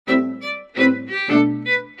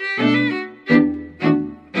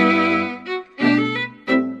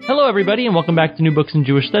everybody, and welcome back to New Books in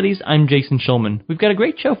Jewish Studies. I'm Jason Schulman. We've got a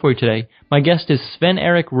great show for you today. My guest is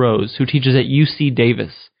Sven-Erik Rose, who teaches at UC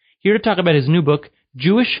Davis. Here to talk about his new book,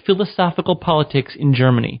 Jewish Philosophical Politics in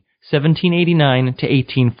Germany, 1789 to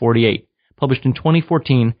 1848, published in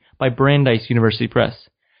 2014 by Brandeis University Press.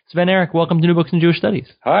 Sven-Erik, welcome to New Books in Jewish Studies.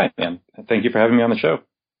 Hi, and thank you for having me on the show.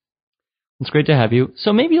 It's great to have you.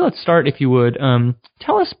 So maybe let's start, if you would.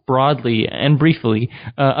 Tell us broadly and briefly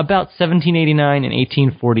about 1789 and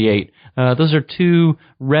 1848. Those are two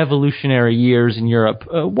revolutionary years in Europe.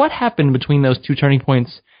 What happened between those two turning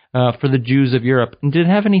points for the Jews of Europe? And did it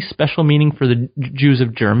have any special meaning for the Jews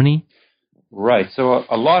of Germany? Right. So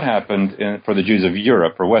a lot happened for the Jews of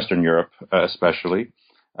Europe, for Western Europe especially.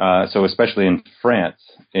 So especially in France,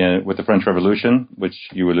 with the French Revolution, which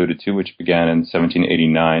you alluded to, which began in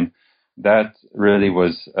 1789. That really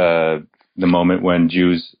was the moment when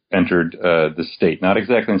Jews entered the state. Not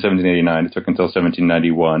exactly in 1789. It took until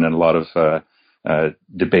 1791, and a lot of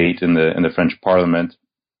debate in the French Parliament,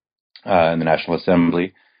 in the National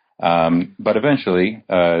Assembly. But eventually,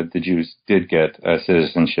 the Jews did get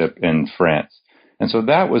citizenship in France. And so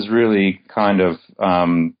that was really kind of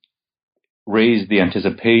raised the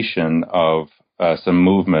anticipation of some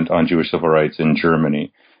movement on Jewish civil rights in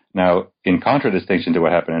Germany. Now, in contradistinction to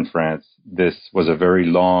what happened in France, this was a very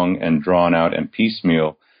long and drawn-out and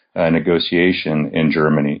piecemeal negotiation in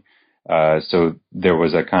Germany. So there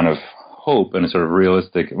was a kind of hope and a sort of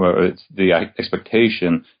realistic, the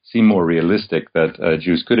expectation seemed more realistic that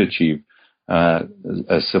Jews could achieve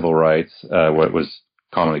civil rights, what was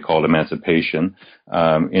commonly called emancipation,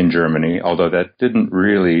 in Germany, although that didn't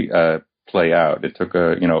really play out. It took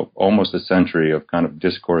almost a century of kind of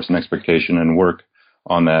discourse and expectation and work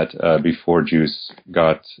on that before Jews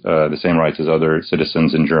got the same rights as other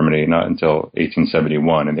citizens in Germany, not until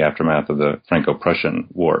 1871 in the aftermath of the Franco-Prussian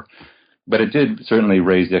War. But it did certainly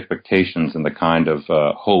raise the expectations and the kind of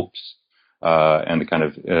hopes and the kind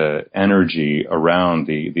of energy around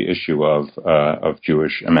the issue of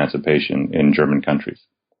Jewish emancipation in German countries.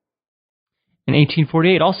 And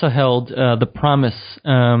 1848 also held the promise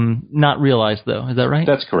not realized, though. Is that right?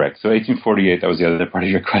 That's correct. So 1848, that was the other part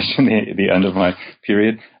of your question, the end of my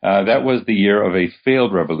period. That was the year of a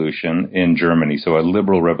failed revolution in Germany, so a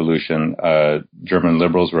liberal revolution. German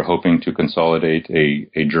liberals were hoping to consolidate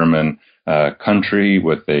a German country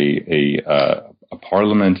with a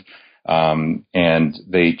parliament, and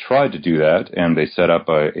they tried to do that, and they set up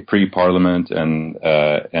a pre-parliament and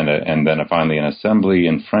then finally an assembly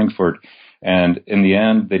in Frankfurt. And in the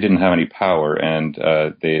end, they didn't have any power, and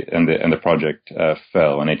the project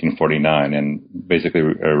fell in 1849 and basically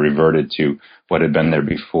reverted to what had been there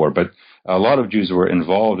before. But a lot of Jews were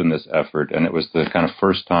involved in this effort, and it was the kind of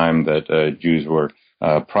first time that Jews were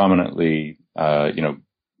prominently,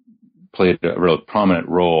 played a real prominent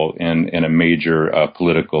role in a major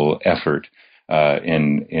political effort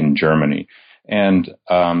in Germany. And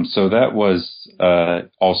so that was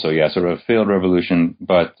also, sort of a failed revolution,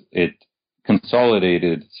 but it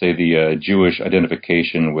consolidated, say, the Jewish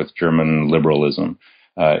identification with German liberalism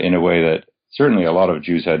in a way that certainly a lot of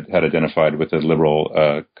Jews had identified with the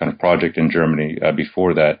liberal kind of project in Germany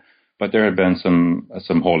before that. But there had been some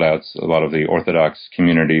holdouts. A lot of the Orthodox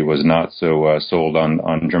community was not so sold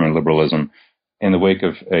on German liberalism. In the wake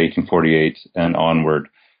of 1848 and onward,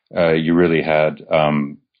 you really had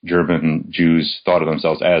German Jews thought of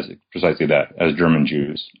themselves as precisely that, as German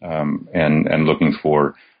Jews, and looking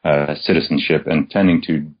for citizenship and tending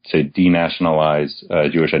to, say, denationalize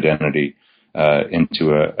Jewish identity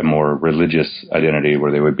into a more religious identity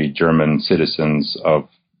where they would be German citizens of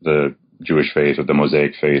the Jewish faith or the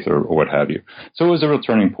Mosaic faith or what have you. So it was a real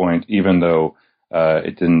turning point, even though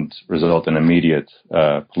it didn't result in immediate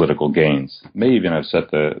political gains. May even have set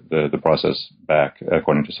the process back,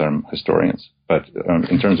 according to some historians. But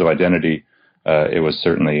in terms of identity, it was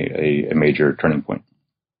certainly a major turning point.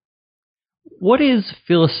 What is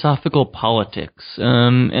philosophical politics,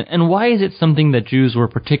 and why is it something that Jews were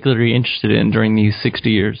particularly interested in during these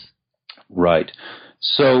 60 years? Right.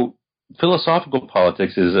 So philosophical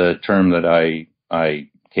politics is a term that I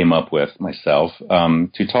came up with myself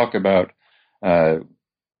to talk about a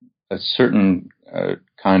certain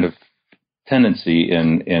kind of tendency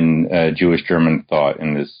in Jewish German thought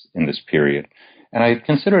in this period, and I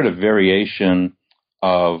consider it a variation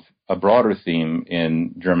of a broader theme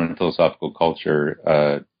in German philosophical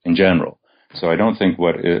culture in general. So I don't think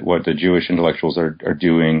what the Jewish intellectuals are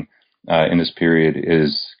doing in this period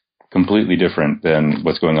is completely different than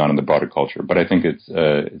what's going on in the broader culture. But I think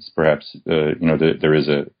it's perhaps there is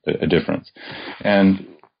a difference. And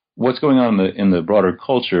what's going on in the broader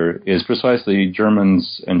culture is precisely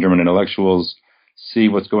Germans and German intellectuals see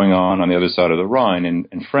what's going on the other side of the Rhine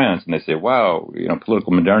in France, and they say, wow,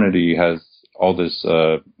 political modernity has all these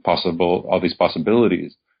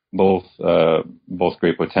possibilities, both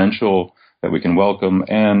great potential that we can welcome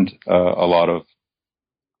and a lot of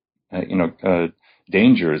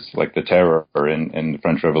dangers, like the terror in the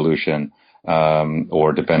French Revolution,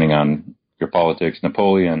 or depending on your politics,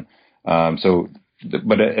 Napoleon.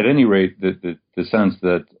 But at any rate, the sense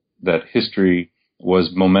that history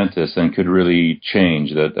was momentous and could really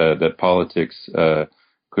change, that politics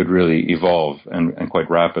could really evolve and quite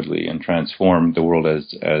rapidly and transform the world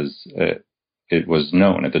as it was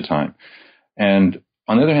known at the time. And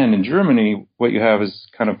on the other hand, in Germany, what you have is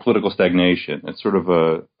kind of political stagnation. It's sort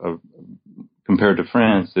of compared to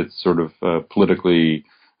France, it's sort of politically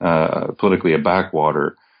a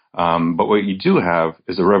backwater. But what you do have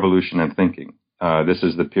is a revolution in thinking. This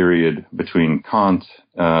is the period between Kant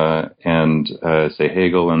and say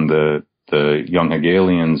Hegel and the young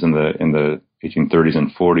Hegelians in the 1830s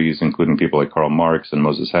and 40s, including people like Karl Marx and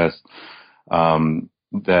Moses Hess.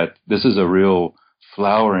 That this is a real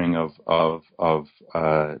flowering of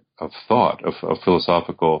thought, of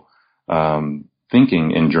philosophical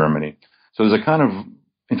thinking in Germany. So there's a kind of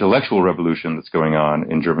intellectual revolution that's going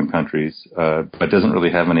on in German countries, but doesn't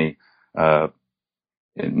really have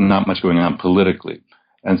not much going on politically.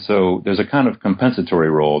 And so there's a kind of compensatory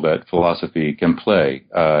role that philosophy can play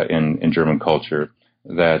in German culture,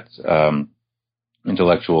 that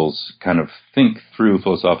intellectuals kind of think through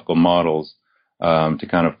philosophical models to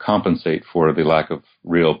kind of compensate for the lack of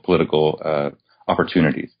real political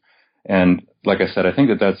opportunities. And like I said, I think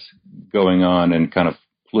that's going on, and kind of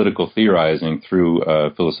political theorizing through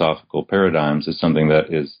philosophical paradigms is something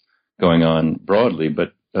that is going on broadly,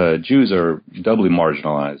 but Jews are doubly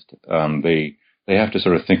marginalized. They have to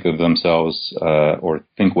sort of think of themselves or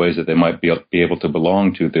think ways that they might be able to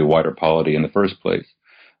belong to the wider polity in the first place,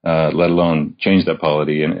 let alone change that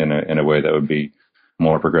polity in a way that would be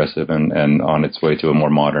more progressive and on its way to a more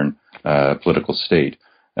modern political state,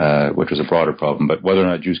 which was a broader problem. But whether or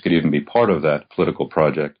not Jews could even be part of that political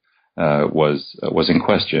project was in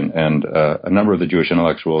question. And a number of the Jewish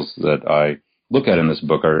intellectuals that I look at in this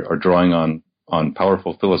book are drawing on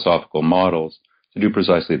powerful philosophical models to do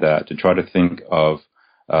precisely that, to try to think of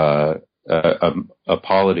a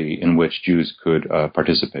polity in which Jews could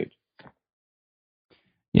participate.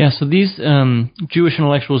 Yeah, so these Jewish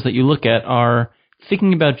intellectuals that you look at are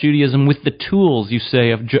thinking about Judaism with the tools, you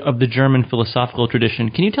say, of the German philosophical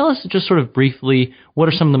tradition. Can you tell us just sort of briefly what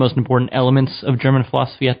are some of the most important elements of German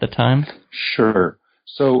philosophy at the time? Sure.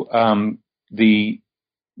 So the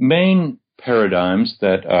main paradigms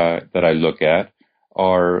that I look at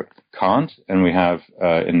are Kant, and we have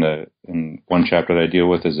in one chapter that I deal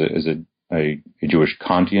with is a Jewish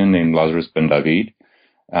Kantian named Lazarus ben David,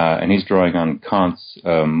 and he's drawing on Kant's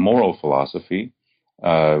moral philosophy,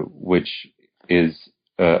 which is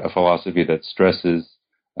a philosophy that stresses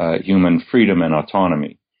human freedom and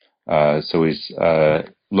autonomy. So he's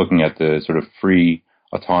looking at the sort of free,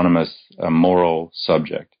 autonomous moral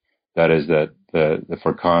subject. That is that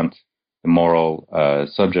for Kant, the moral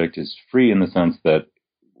subject is free in the sense that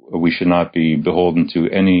we should not be beholden to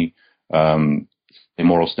any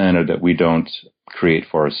moral standard that we don't create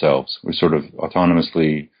for ourselves. We're sort of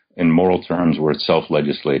autonomously, in moral terms, we're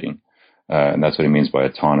self-legislating, and that's what he means by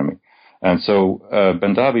autonomy. And so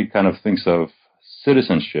Ben David kind of thinks of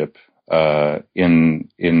citizenship in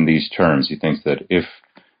these terms. He thinks that if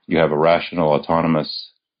you have a rational,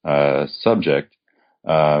 autonomous subject,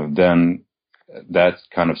 then that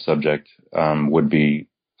kind of subject would be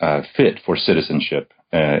fit for citizenship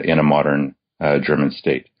in a modern German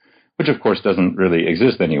state, which of course doesn't really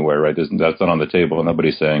exist anywhere, right? That's not on the table.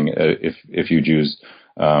 Nobody's saying if you Jews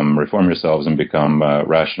reform yourselves and become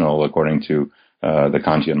rational according to the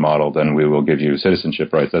Kantian model, then we will give you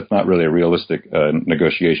citizenship rights. That's not really a realistic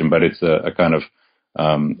negotiation, but it's a kind of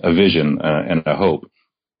a vision and a hope.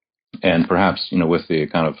 And perhaps, with the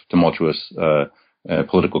kind of tumultuous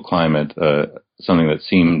political climate, something that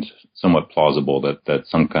seemed somewhat plausible that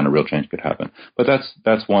some kind of real change could happen. But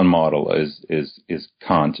that's one model is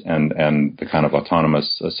Kant and the kind of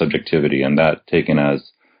autonomous subjectivity, and that taken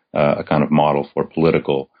as a kind of model for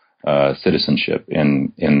political citizenship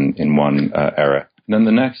in one era. And then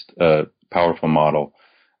the next powerful model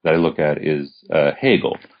that I look at is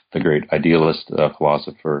Hegel, the great idealist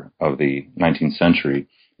philosopher of the 19th century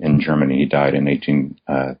in Germany. He died in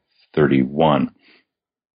 1831.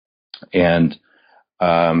 And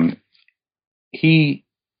he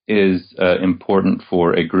is important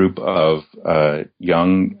for a group of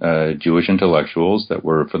young Jewish intellectuals that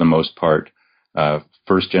were, for the most part,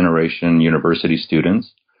 first-generation university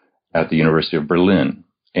students. at the University of Berlin.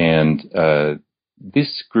 And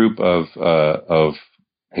this group of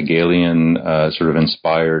Hegelian sort of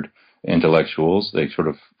inspired intellectuals, they sort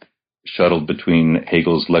of shuttled between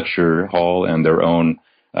Hegel's lecture hall and their own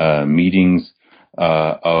meetings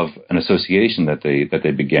of an association that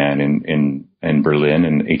they began in Berlin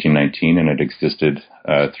in 1819, and it existed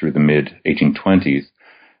through the mid 1820s,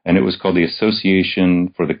 and it was called the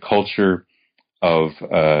Association for the Culture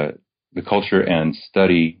and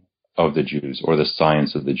Study of the Jews, or the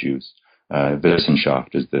Science of the Jews.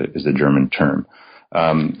 Wissenschaft is the German term,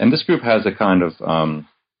 and this group has a kind of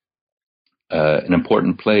an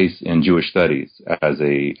important place in Jewish studies as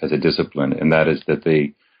a discipline, and that is that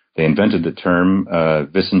they invented the term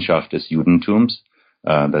Wissenschaft des Judentums.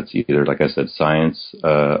 That's either, like I said, science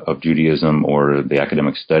of Judaism or the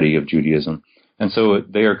academic study of Judaism. And so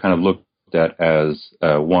they are kind of looked at as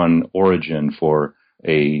one origin for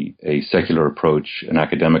a secular approach, an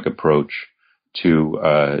academic approach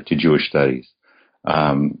to Jewish studies.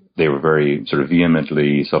 They were very sort of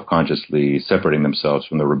vehemently, self-consciously separating themselves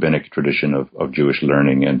from the rabbinic tradition of Jewish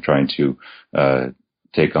learning and trying to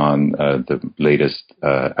take on the latest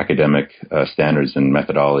academic standards and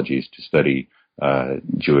methodologies to study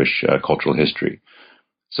Jewish cultural history.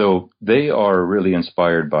 So they are really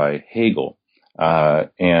inspired by Hegel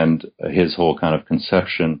and his whole kind of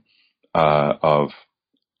conception of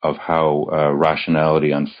how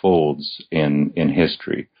rationality unfolds in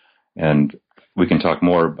history. And we can talk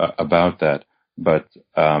more about that, but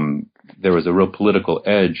there was a real political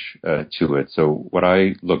edge to it. So what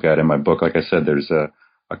I look at in my book, like I said, there's a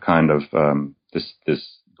kind of this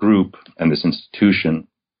group and this institution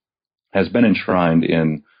has been enshrined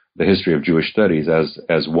in the history of Jewish studies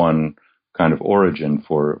as one kind of origin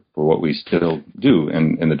for what we still do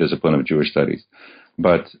in the discipline of Jewish studies.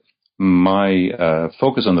 But my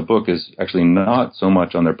focus on the book is actually not so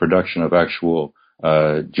much on the production of actual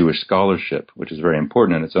Jewish scholarship, which is very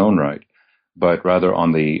important in its own right, but rather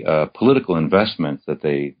on the political investments that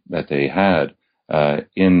they had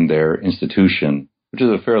in their institution, which is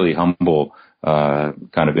a fairly humble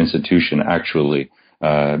kind of institution, actually.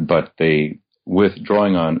 But they, with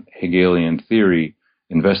drawing on Hegelian theory,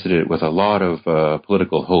 invested it with a lot of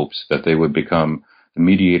political hopes that they would become the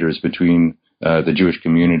mediators between the Jewish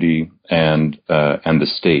community and the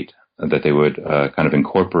state, that they would kind of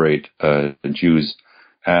incorporate the Jews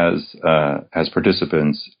as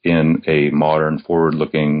participants in a modern,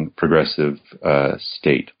 forward-looking, progressive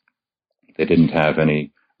state. They didn't have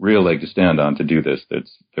any real leg to stand on to do this.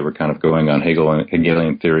 They were kind of going on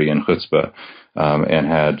Hegelian theory and chutzpah, and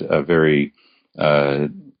had a very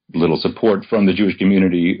little support from the Jewish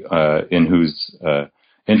community in whose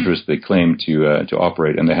interest they claimed to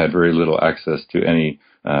operate, and they had very little access to any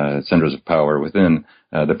centers of power within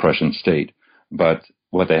the Prussian state. But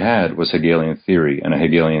what they had was Hegelian theory and a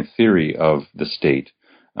Hegelian theory of the state.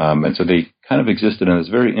 And so they kind of existed in this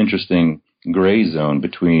very interesting gray zone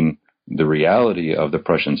between the reality of the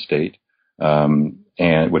Prussian state,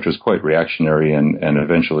 and which was quite reactionary and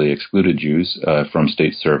eventually excluded Jews from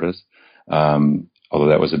state service, although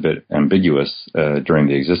that was a bit ambiguous during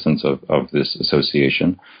the existence of this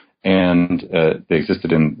association. And they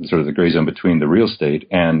existed in sort of the gray zone between the real state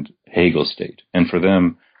and Hegel's state. And for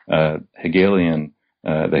them, the Hegelian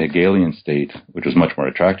state, which was much more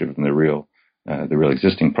attractive than the real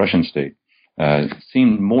existing Prussian state,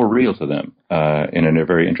 seemed more real to them in a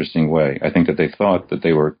very interesting way. I think that they thought that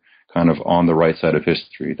they were kind of on the right side of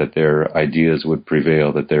history, that their ideas would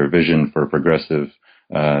prevail, that their vision for a progressive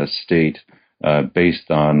state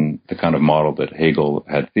based on the kind of model that Hegel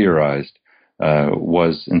had theorized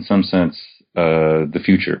was in some sense the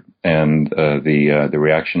future, and the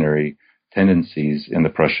reactionary tendencies in the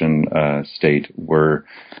Prussian state were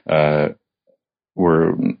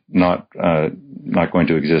not going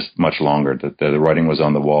to exist much longer. That the writing was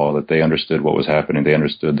on the wall. That they understood what was happening. They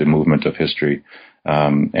understood the movement of history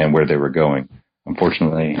and where they were going.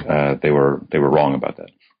 Unfortunately, they were wrong about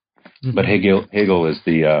that. Mm-hmm. But Hegel is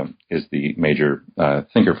the major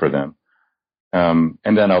thinker for them.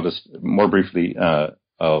 And then I'll just more briefly I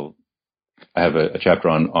have a chapter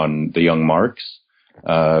on the young Marx,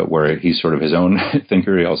 where he's sort of his own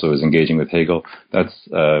thinker. He also is engaging with Hegel.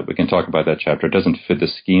 We can talk about that chapter. It doesn't fit the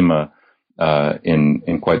schema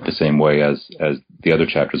in quite the same way as the other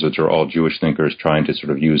chapters, which are all Jewish thinkers trying to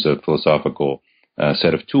sort of use a philosophical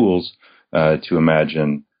set of tools to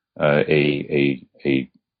imagine a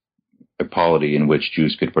polity in which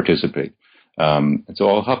Jews could participate. And so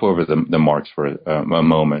I'll hop over the Marx for a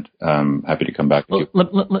moment. I'm happy to come back to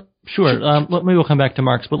you. Sure. Maybe we'll come back to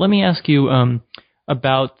Marx, but let me ask you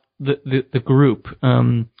about the group.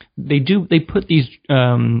 They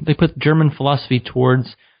put German philosophy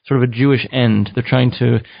towards sort of a Jewish end. They're trying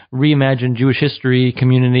to reimagine Jewish history,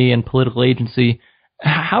 community, and political agency.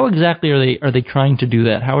 How exactly are they trying to do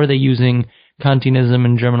that? How are they using Kantianism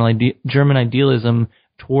and German idealism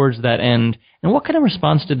towards that end? And what kind of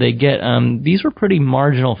response did they get? These were pretty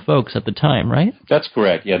marginal folks at the time, right? That's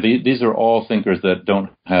correct. Yeah, these are all thinkers that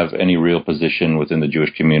don't have any real position within the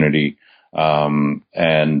Jewish community.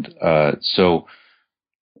 So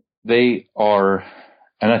they are,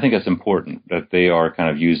 and I think that's important, that they are kind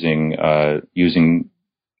of using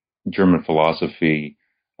German philosophy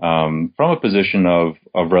from a position of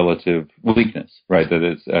relative weakness, right? That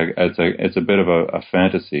it's a bit of a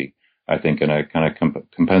fantasy, I think, in a kind of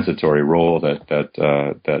compensatory role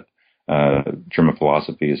that German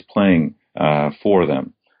philosophy is playing for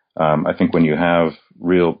them. I think when you have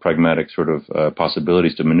real pragmatic sort of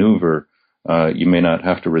possibilities to maneuver, you may not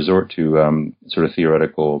have to resort to sort of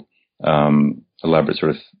theoretical, elaborate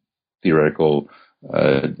sort of theoretical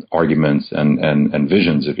arguments and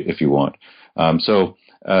visions, if you want.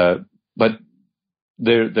 But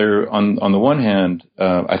there on the one hand,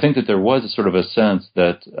 I think that there was a sort of a sense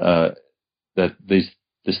that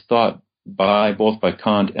this thought both by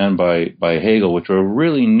Kant and by Hegel, which were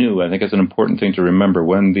really new. I think it's an important thing to remember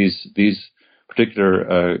when these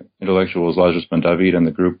particular intellectuals, Lazarus Ben David and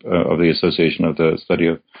the group of the Association of the Study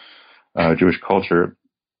of Jewish Culture,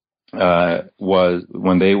 was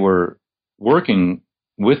when they were working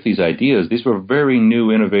with these ideas. These were very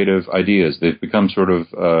new, innovative ideas. They've become sort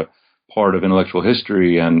of part of intellectual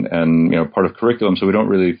history and part of curriculum. So we don't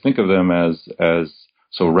really think of them as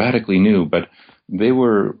so radically new, but they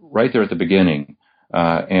were right there at the beginning.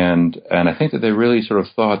 And I think that they really sort of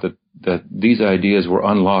thought that these ideas were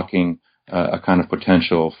unlocking a kind of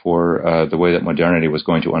potential for the way that modernity was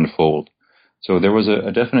going to unfold. So there was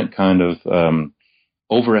a definite kind of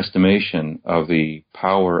overestimation of the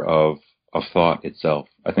power of thought itself.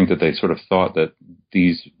 I think that they sort of thought that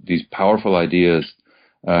these powerful ideas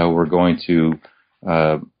were going to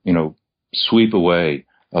sweep away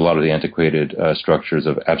a lot of the antiquated structures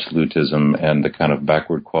of absolutism and the kind of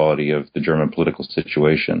backward quality of the German political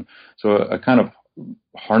situation. So a kind of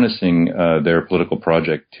harnessing their political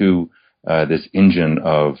project to this engine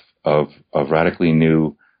of radically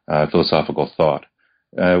new philosophical thought,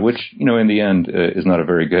 which in the end is not a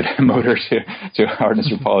very good motor to harness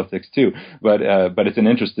your politics too. But it's an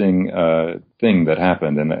interesting thing that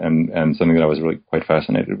happened and something that I was really quite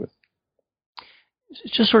fascinated with.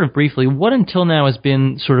 Just sort of briefly, what until now has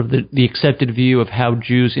been sort of the accepted view of how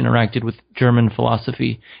Jews interacted with German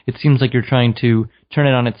philosophy? It seems like you're trying to turn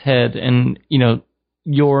it on its head, and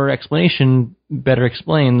your explanation better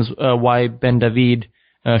explains why Ben David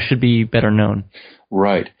should be better known.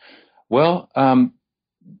 Right. Well,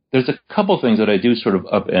 there's a couple things that I do sort of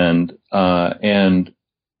upend, and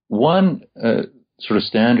one sort of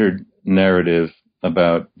standard narrative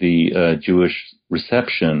about the Jewish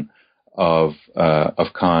reception of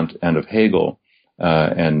Kant and of Hegel,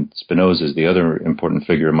 and Spinoza is the other important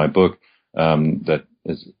figure in my book that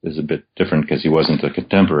is a bit different because he wasn't a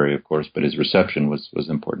contemporary, of course, but his reception was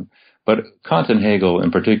important. But Kant and Hegel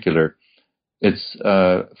in particular, it's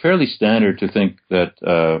fairly standard to think that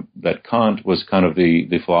Kant was kind of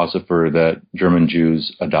the philosopher that German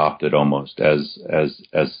Jews adopted almost as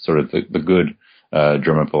sort of the good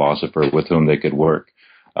German philosopher with whom they could work.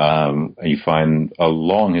 You find a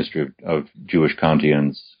long history of Jewish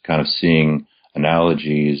Kantians kind of seeing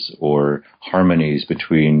analogies or harmonies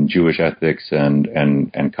between Jewish ethics and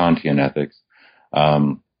Kantian ethics,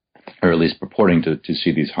 or at least purporting to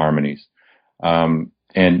see these harmonies. And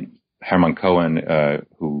Hermann Cohen,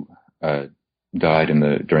 who died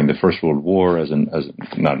during the First World War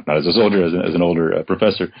not as a soldier, as an older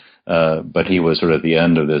professor, but he was sort of at the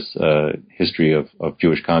end of this history of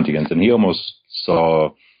Jewish Kantians, and he almost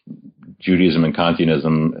saw Judaism and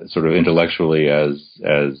Kantianism sort of intellectually as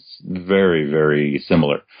very, very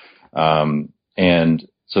similar. And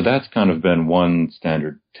so that's kind of been one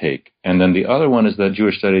standard take. And then the other one is that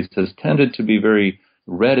Jewish studies has tended to be very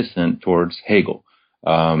reticent towards Hegel.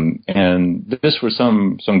 And this for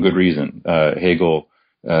some good reason. Hegel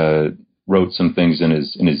wrote some things in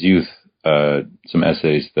his youth, some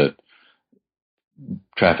essays that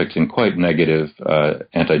trafficked in quite negative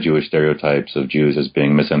anti-Jewish stereotypes of Jews as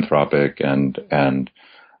being misanthropic and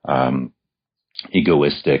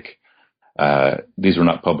egoistic. These were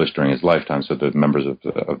not published during his lifetime, so the members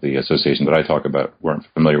of the association that I talk about weren't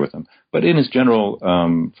familiar with them. But in his general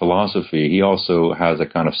philosophy, he also has a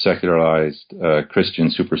kind of secularized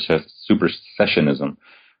Christian supersessionism.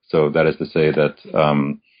 So that is to say that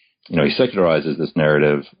he secularizes this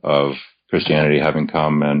narrative of Christianity having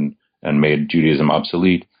come and made Judaism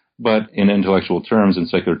obsolete. But in intellectual terms, in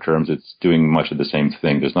secular terms, it's doing much of the same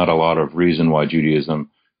thing. There's not a lot of reason why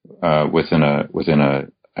Judaism, within a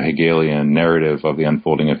Hegelian narrative of the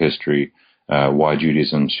unfolding of history, why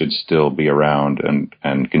Judaism should still be around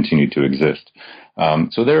and continue to exist.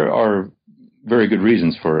 So there are very good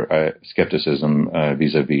reasons for skepticism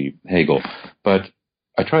vis-a-vis Hegel. But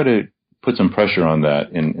I try to put some pressure on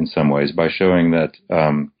that in some ways by showing that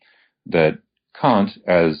that Kant,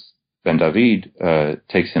 as Ben David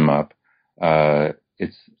takes him up, I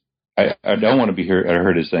don't want to be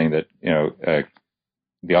heard as saying that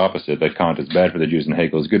the opposite, that Kant is bad for the Jews and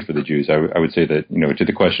Hegel is good for the Jews. I would say that to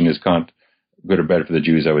the question, is Kant good or bad for the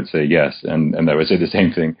Jews? I would say yes, and I would say the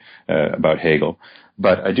same thing about Hegel.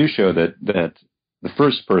 But I do show that the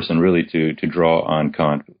first person really to draw on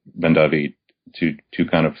Kant, Ben David, to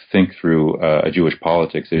kind of think through a Jewish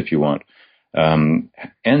politics, if you want,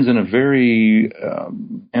 ends in a very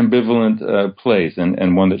ambivalent place,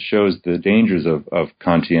 and one that shows the dangers of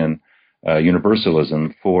Kantian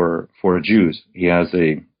universalism for Jews. He has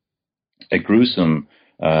a gruesome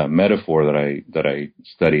metaphor that I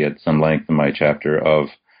study at some length in my chapter of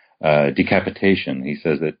decapitation. He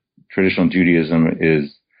says that traditional Judaism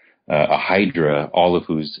is a hydra, all of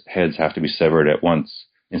whose heads have to be severed at once,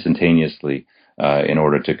 instantaneously, in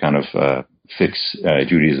order to kind of fix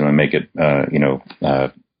Judaism and make it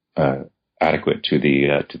adequate to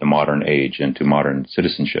the modern age and to modern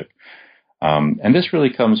citizenship. And this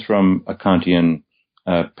really comes from a Kantian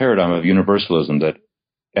paradigm of universalism, that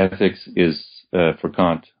ethics is, for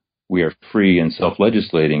Kant, we are free and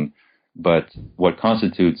self-legislating, but what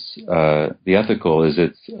constitutes the ethical is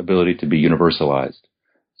its ability to be universalized.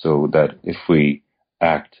 So that if we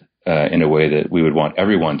act in a way that we would want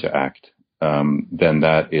everyone to act, then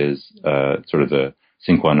that is sort of the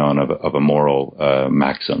sine qua non of a moral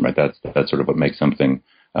maxim, right? That's sort of what makes something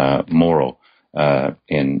moral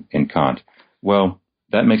in Kant. Well,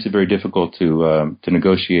 that makes it very difficult to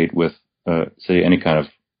negotiate with, say, any kind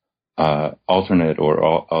of alternate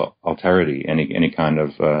or alterity, any kind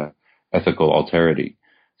of ethical alterity.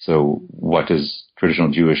 So what does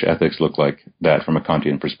traditional Jewish ethics look like that from a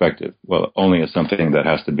Kantian perspective? Well, only as something that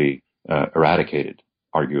has to be eradicated,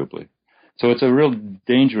 arguably. So it's a real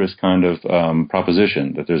dangerous kind of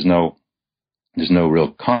proposition, that there's no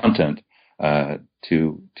real content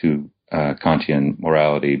to Kantian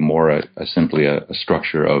morality, more simply a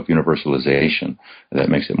structure of universalization that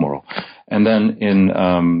makes it moral. And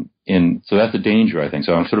then so that's a danger, I think.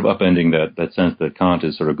 So I'm sort of upending that sense that Kant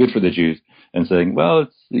is sort of good for the Jews and saying, well,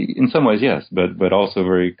 it's in some ways yes, but also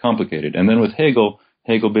very complicated. And then with Hegel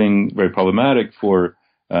being very problematic for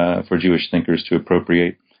Jewish thinkers to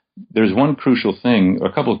appropriate, there's one crucial thing, or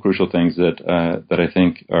a couple of crucial things that I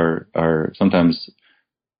think are sometimes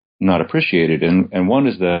not appreciated, and one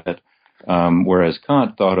is that whereas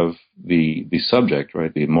Kant thought of the subject,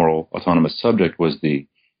 right, the moral autonomous subject was the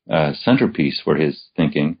centerpiece for his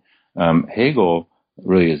thinking, Hegel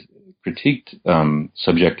really has critiqued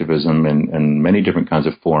subjectivism in many different kinds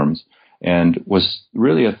of forms, and was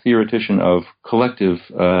really a theoretician of collective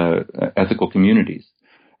ethical communities.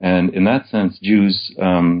 And in that sense, Jews,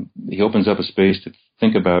 he opens up a space to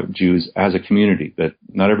think about Jews as a community, that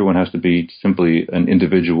not everyone has to be simply an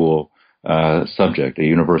individual subject, a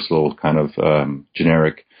universal kind of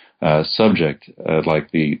generic subject, like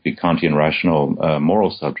the Kantian rational moral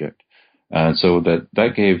subject. And so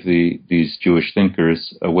that gave these Jewish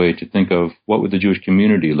thinkers a way to think of what would the Jewish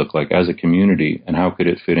community look like as a community, and how could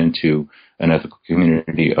it fit into an ethical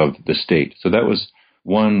community of the state. So that was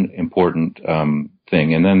one important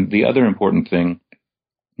thing. And then the other important thing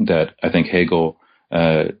that I think Hegel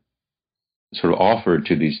sort of offered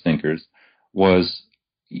to these thinkers was,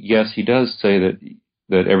 yes, he does say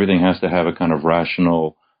that everything has to have a kind of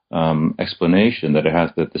rational explanation, that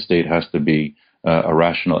the state has to be a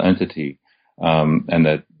rational entity, and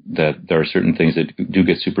that there are certain things that do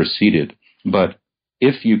get superseded. But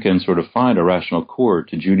if you can sort of find a rational core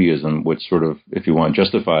to Judaism, which sort of, if you want,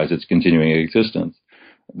 justifies its continuing existence,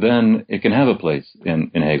 then it can have a place in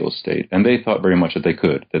Hegel's state. And they thought very much that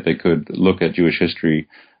they could look at Jewish history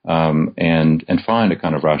and find a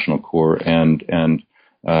kind of rational core and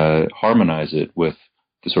harmonize it with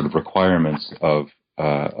the sort of requirements of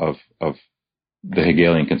the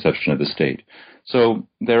Hegelian conception of the state. So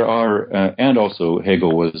there are, and also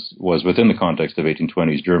Hegel was within the context of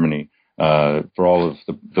 1820s Germany, for all of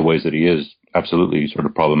the ways that he is absolutely sort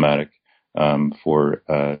of problematic for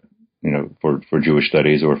Jewish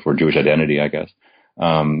studies or for Jewish identity, I guess.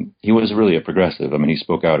 He was really a progressive. I mean, he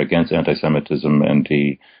spoke out against anti-Semitism, and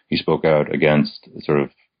he spoke out against sort of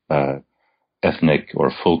ethnic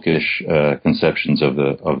or folkish conceptions of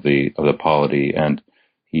the polity, and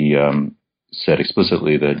he said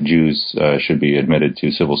explicitly that Jews should be admitted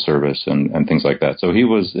to civil service and things like that. So he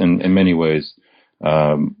was in many ways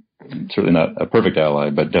certainly not a perfect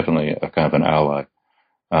ally, but definitely a kind of an ally.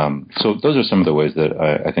 So those are some of the ways that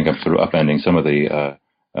I think I'm sort of upending some of the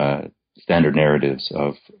standard narratives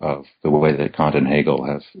of the way that Kant and Hegel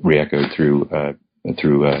have re-echoed through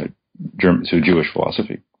Jewish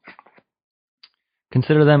philosophy.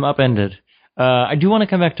 Consider them upended. I do want to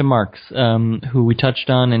come back to Marx, who we touched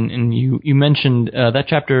on, and you mentioned that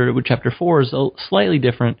chapter 4 is slightly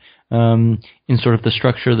different in sort of the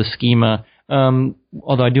structure, the schema.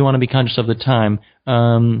 Although I do want to be conscious of the time.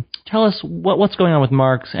 Tell us what's going on with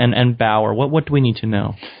Marx and Bauer. What do we need to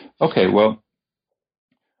know? Okay, well,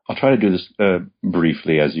 I'll try to do this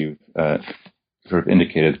briefly, as you sort of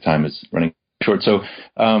indicated. The time is running short. So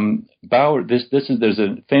Bauer, there's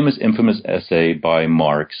a famous, infamous essay by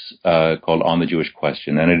Marx called "On the Jewish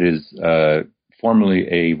Question," and it is formally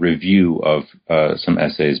a review of some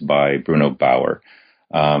essays by Bruno Bauer.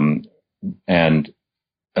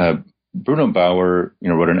 Bruno Bauer,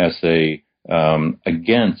 wrote an essay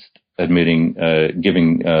against giving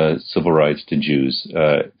civil rights to Jews,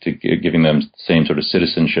 giving them the same sort of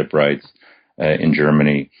citizenship rights in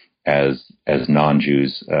Germany as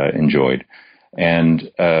non-Jews enjoyed,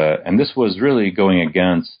 and this was really going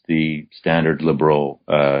against the standard liberal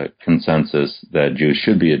consensus that Jews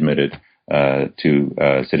should be admitted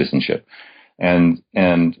to citizenship, and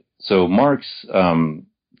so Marx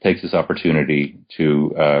takes this opportunity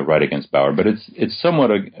to write against Bauer, but it's somewhat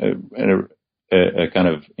a kind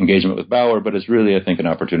of engagement with Bauer, but it's really, I think, an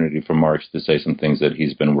opportunity for Marx to say some things that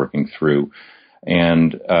he's been working through.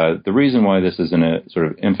 And the reason why this is in a sort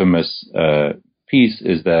of infamous piece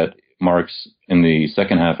is that Marx, in the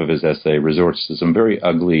second half of his essay, resorts to some very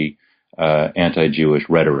ugly anti-Jewish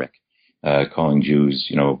rhetoric, calling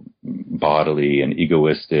Jews, bodily and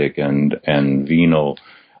egoistic and venal.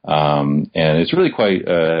 And it's really quite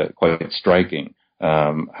striking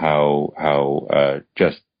how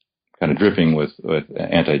just kind of dripping with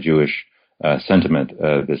anti-Jewish sentiment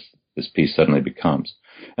this piece suddenly becomes.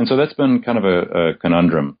 And so that's been kind of a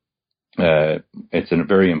conundrum. It's a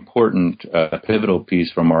very important pivotal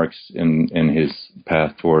piece for Marx in his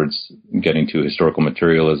path towards getting to historical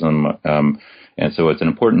materialism. And so it's an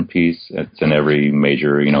important piece. It's in every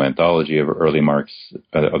major anthology of the early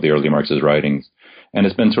Marxist writings. And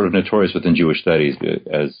it's been sort of notorious within Jewish studies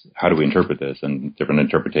as how do we interpret this? And different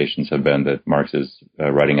interpretations have been that Marx is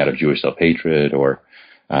writing out of Jewish self-hatred or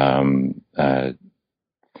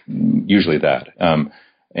usually that.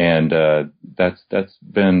 And that's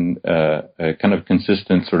been a kind of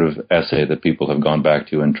consistent sort of essay that people have gone back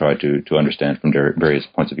to and tried to understand from various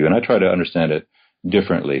points of view. And I try to understand it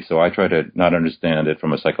differently. So I try to not understand it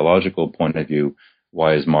from a psychological point of view.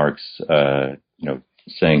 Why is Marx,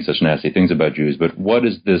 saying such nasty things about Jews? But what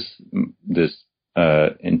is this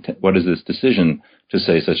decision to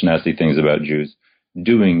say such nasty things about Jews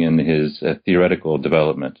doing in his theoretical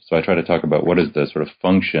development? So I try to talk about what is the sort of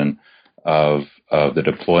function of the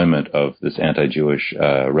deployment of this anti-Jewish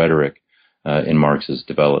rhetoric in Marx's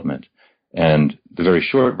development. And the very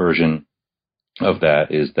short version of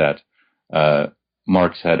that is that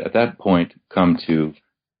Marx had at that point come to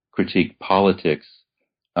critique politics,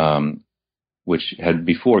 which had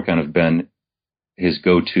before kind of been his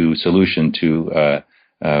go-to solution to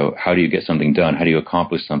how do you get something done? How do you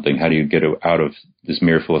accomplish something? How do you get out of this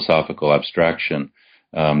mere philosophical abstraction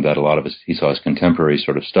that a lot of he saw his contemporaries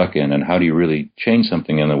sort of stuck in? And how do you really change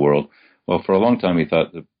something in the world? Well, for a long time, he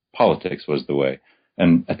thought that politics was the way.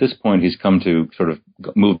 And at this point, he's come to sort of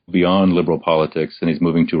move beyond liberal politics, and he's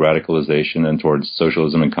moving to radicalization and towards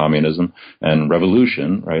socialism and communism and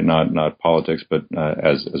revolution, right? Not politics, but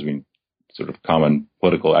as we sort of common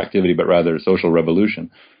political activity, but rather social revolution.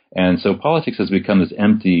 And so politics has become this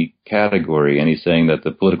empty category, and he's saying that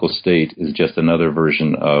the political state is just another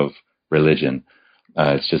version of religion.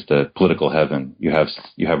 It's just a political heaven. You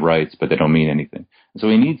have rights, but they don't mean anything. And so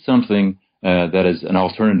he needs something that is an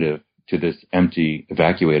alternative to this empty,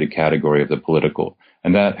 evacuated category of the political,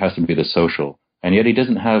 and that has to be the social. And yet he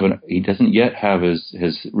doesn't yet have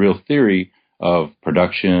his real theory of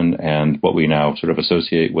production and what we now sort of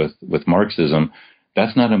associate with Marxism.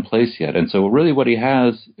 That's not in place yet. And so really what he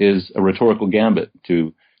has is a rhetorical gambit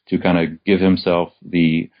to kind of give himself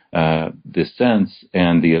the sense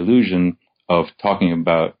and the illusion of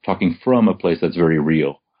talking from a place that's very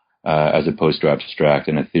real, as opposed to abstract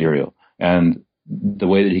and ethereal. And the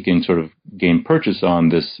way that he can sort of gain purchase on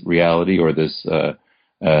this reality or this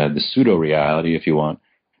the pseudo reality, if you want,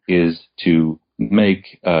 is to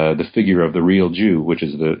make the figure of the real Jew, which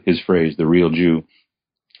is his phrase, the real Jew,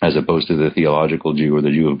 as opposed to the theological Jew or the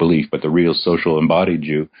Jew of belief, but the real social embodied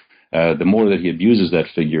Jew, the more that he abuses that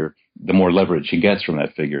figure, the more leverage he gets from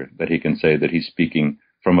that figure, that he can say that he's speaking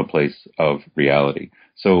from a place of reality.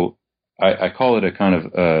 So I call it a kind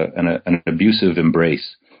of an abusive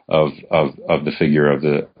embrace of the figure of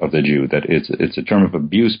the Jew. That it's a term of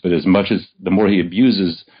abuse, but as much as the more he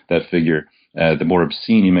abuses that figure, the more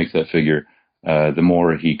obscene he makes that figure, the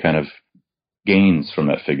more he kind of gains from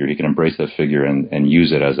that figure. He can embrace that figure and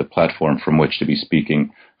use it as a platform from which to be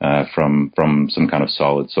speaking from some kind of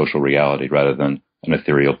solid social reality rather than an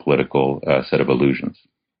ethereal political set of illusions.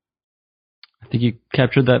 I think you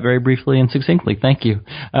captured that very briefly and succinctly. Thank you.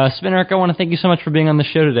 Sven Erik, I want to thank you so much for being on the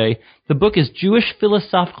show today. The book is Jewish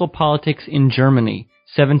Philosophical Politics in Germany,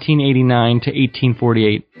 1789 to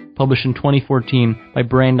 1848, published in 2014 by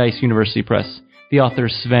Brandeis University Press. The author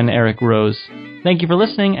is Sven Erik Rose. Thank you for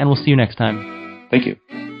listening, and we'll see you next time. Thank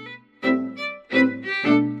you.